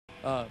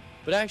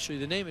But actually,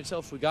 the name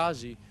itself,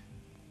 Fugazi,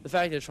 the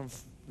fact that it's from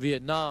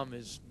Vietnam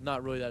is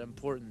not really that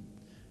important.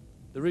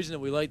 The reason that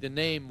we like the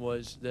name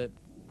was that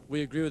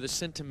we agree with the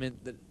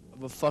sentiment that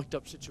of a fucked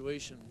up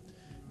situation.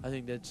 I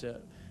think that's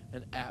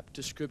an apt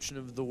description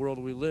of the world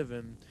we live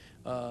in.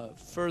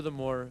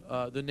 Furthermore,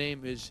 the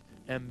name is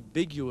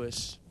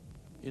ambiguous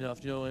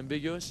enough. You know,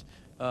 ambiguous?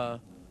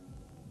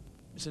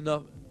 It's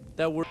enough.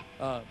 That word.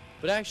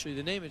 But actually,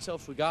 the name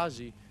itself,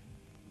 Fugazi,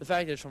 the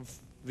fact that it's from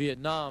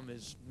Vietnam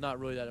is not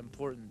really that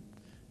important.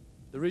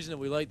 The reason that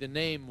we like the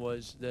name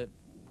was that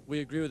we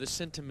agree with the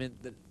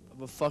sentiment that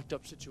of a fucked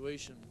up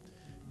situation.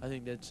 I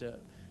think that's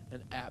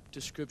an apt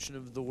description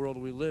of the world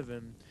we live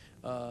in.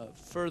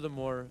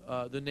 Furthermore,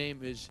 the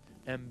name is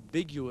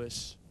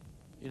ambiguous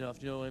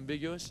enough. You know,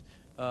 ambiguous?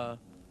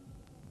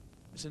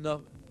 It's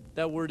enough.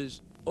 That word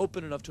is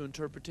open enough to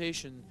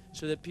interpretation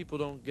so that people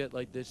don't get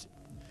like this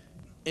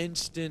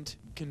instant,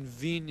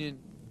 convenient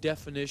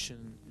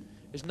definition.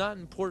 It's not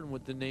important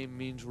what the name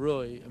means,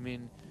 really. I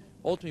mean,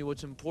 ultimately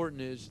what's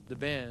important is the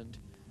band.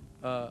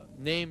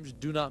 Names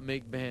do not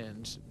make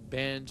bands.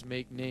 Bands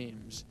make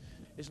names.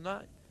 It's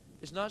not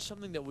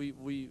something that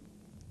we've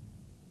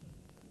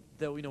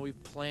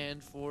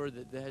planned for,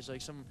 that has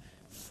like some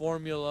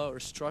formula or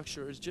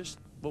structure. It's just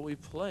what we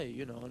play,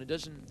 you know, and it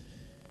doesn't.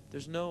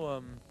 There's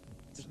no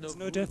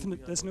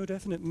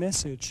definite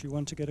message you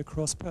want to get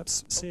across.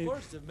 Perhaps say. Of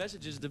course, the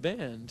message is the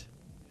band.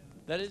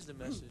 That is the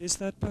message. Is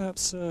that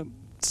perhaps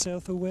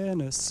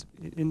self-awareness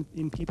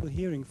in people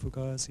hearing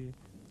Fugazi?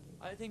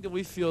 I think that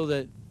we feel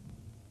that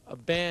a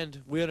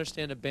band. We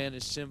understand a band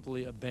is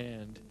simply a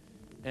band,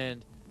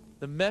 and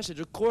the message.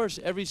 Of course,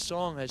 every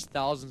song has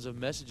thousands of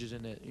messages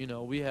in it. You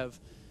know, we have.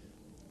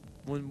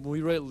 When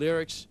we write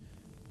lyrics,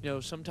 you know,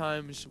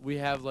 sometimes we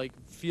have like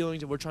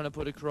feelings that we're trying to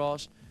put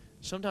across.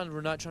 Sometimes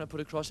we're not trying to put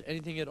across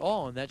anything at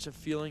all, and that's a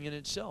feeling in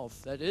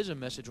itself. That is a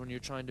message when you're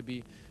trying to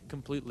be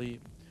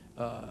completely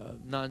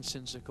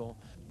nonsensical.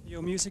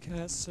 Your music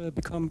has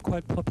become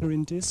quite popular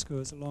in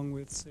discos, along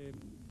with, say,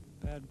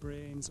 Bad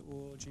Brains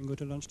or Jingo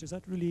de Lunch. Does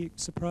that really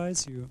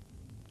surprise you?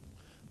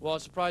 Well,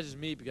 it surprises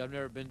me because I've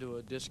never been to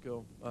a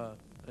disco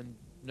and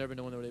never been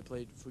to one where they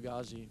played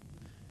Fugazi.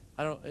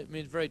 I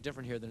mean, it's very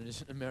different here than it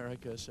is in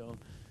America, so,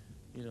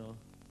 you know.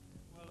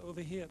 Well,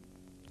 over here,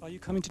 are you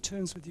coming to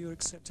terms with your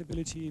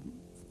acceptability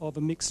of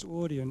a mixed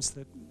audience,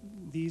 that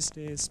these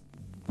days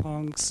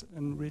punks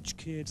and rich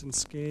kids and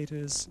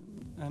skaters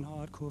and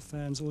hardcore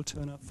fans all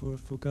turn up for a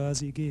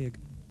Fugazi gig?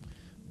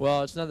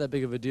 Well, it's not that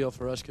big of a deal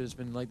for us because it's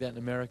been like that in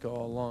America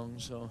all along.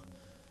 So,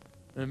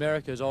 and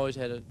America has always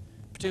had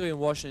particularly in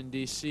Washington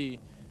D.C.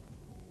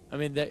 I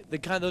mean,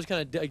 those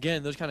kind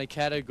of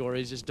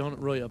categories just don't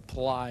really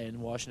apply in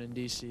Washington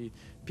D.C.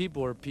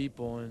 People are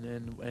people,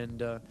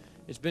 and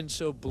it's been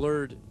so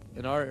blurred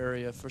in our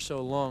area for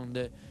so long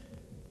that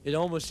it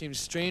almost seems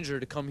stranger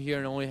to come here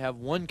and only have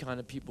one kind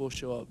of people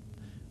show up.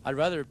 I'd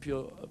rather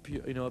appeal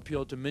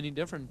to many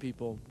different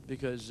people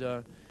because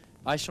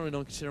I certainly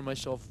don't consider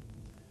myself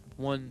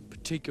one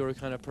particular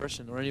kind of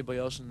person or anybody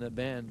else in the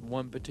band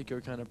one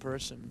particular kind of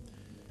person.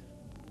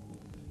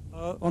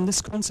 On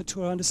this concert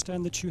tour, I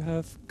understand that you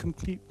have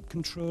complete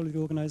control of the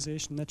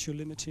organization, that you're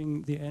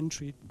limiting the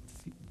entry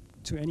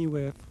to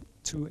anywhere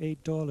to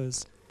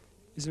 $8.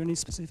 Is there any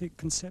specific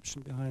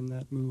conception behind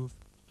that move?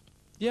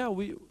 Yeah,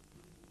 we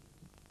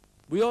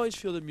always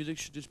feel that music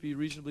should just be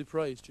reasonably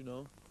priced, you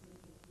know.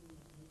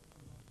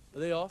 Are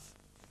they off?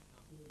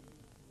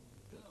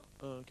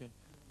 Oh, okay.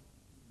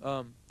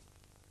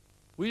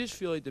 We just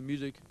feel like the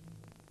music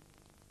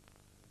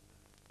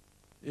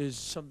is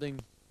something,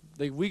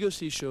 like we go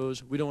see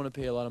shows, we don't want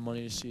to pay a lot of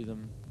money to see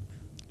them.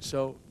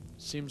 So,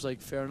 seems like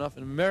fair enough.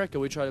 In America,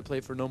 we try to play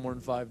for no more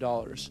than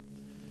 $5.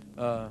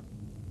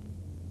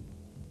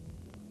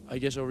 I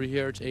guess over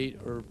here it's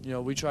 $8, or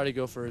we try to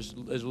go for as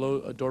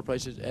low a door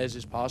price as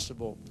is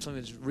possible,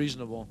 something that's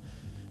reasonable.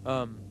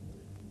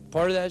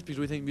 Part of that is because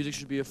we think music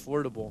should be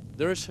affordable.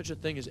 There is such a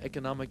thing as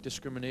economic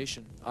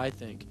discrimination, I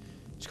think.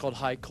 It's called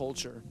high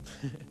culture.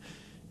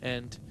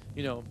 And,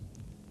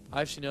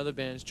 I've seen other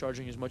bands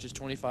charging as much as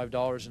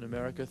 $25 in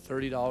America,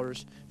 $30,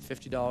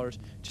 $50. It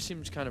just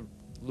seems kind of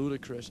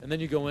ludicrous. And then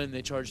you go in and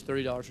they charge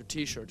 $30 for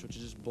T-shirts, which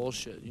is just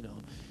bullshit, It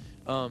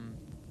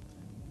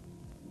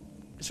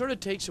sort of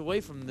takes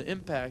away from the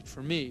impact,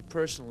 for me,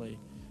 personally,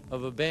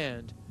 of a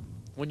band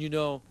when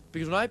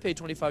because when I pay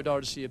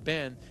 $25 to see a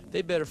band,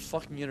 they better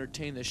fucking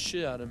entertain the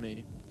shit out of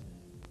me.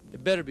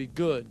 It better be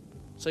good.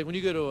 It's like when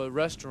you go to a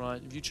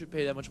restaurant, if you should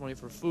pay that much money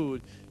for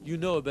food,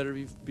 it better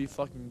be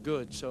fucking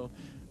good. So,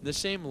 in the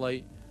same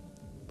light,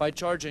 by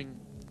charging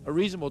a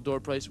reasonable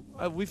door price,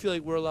 we feel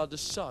like we're allowed to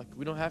suck.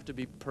 We don't have to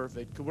be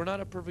perfect, because we're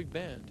not a perfect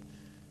band.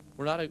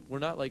 We're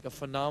not like a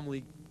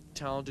phenomenally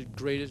talented,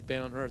 greatest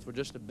band on earth. We're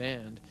just a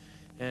band.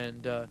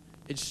 And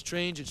it's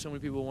strange that so many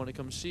people want to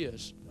come see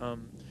us,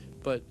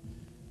 but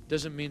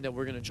doesn't mean that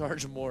we're going to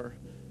charge more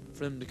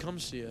for them to come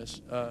see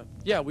us.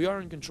 Yeah, we are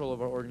in control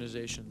of our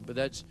organization, but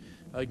that's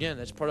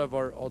part of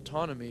our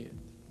autonomy.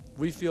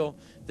 We feel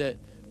that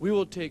we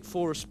will take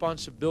full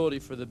responsibility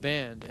for the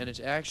band and its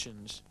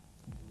actions,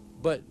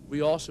 But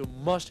we also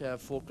must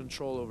have full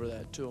control over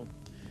that too.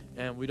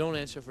 And we don't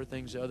answer for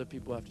things that other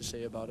people have to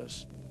say about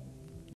us.